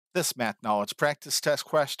This math knowledge practice test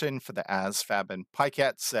question for the ASVAB and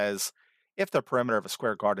PiCAT says, if the perimeter of a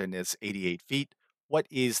square garden is 88 feet, what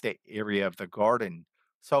is the area of the garden?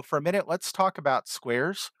 So for a minute, let's talk about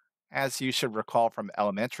squares. As you should recall from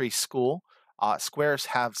elementary school, squares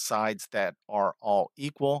have sides that are all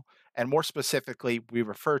equal. And more specifically, we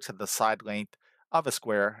refer to the side length of a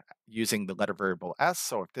square using the letter variable s.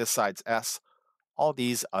 So if this side's s, all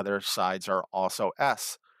these other sides are also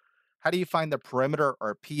s. How do you find the perimeter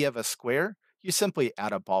or P of a square? You simply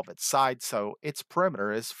add up all of its sides, so its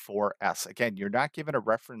perimeter is 4s. Again, you're not given a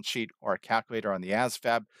reference sheet or a calculator on the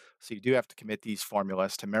ASVAB, so you do have to commit these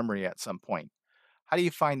formulas to memory at some point. How do you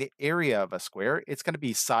find the area of a square? It's going to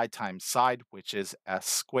be side times side, which is s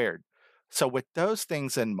squared. So with those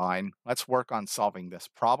things in mind, let's work on solving this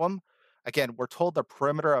problem. Again, we're told the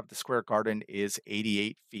perimeter of the square garden is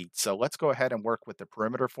 88 feet. So let's go ahead and work with the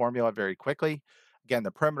perimeter formula very quickly. Again,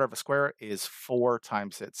 the perimeter of a square is 4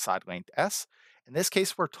 times its side length s. In this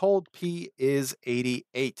case, we're told p is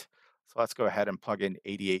 88. So let's go ahead and plug in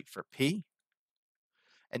 88 for p.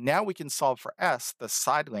 And now we can solve for s, the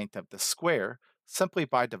side length of the square, simply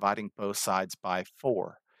by dividing both sides by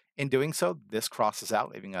 4. In doing so, this crosses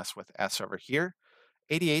out, leaving us with s over here.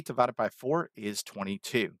 88 divided by 4 is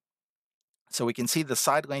 22. So we can see the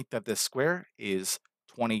side length of this square is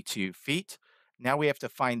 22 feet. Now we have to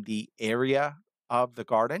find the area of the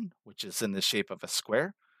garden, which is in the shape of a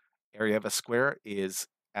square. Area of a square is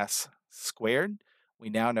s squared. We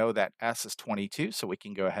now know that s is 22, so we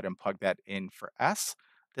can go ahead and plug that in for s.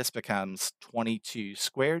 This becomes 22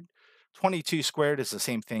 squared. 22 squared is the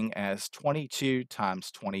same thing as 22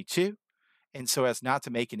 times 22. And so as not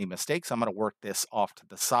to make any mistakes, I'm going to work this off to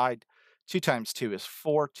the side. 2 times 2 is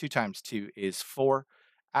 4. 2 times 2 is 4.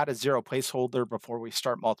 Add a 0 placeholder before we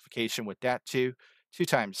start multiplication with that 2. 2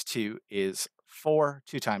 times 2 is 4.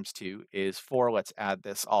 2 times 2 is 4. Let's add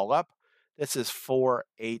this all up. This is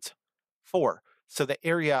 484. So the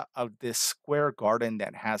area of this square garden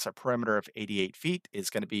that has a perimeter of 88 feet is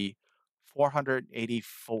going to be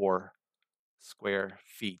 484 square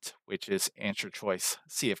feet, which is answer choice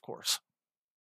C, of course.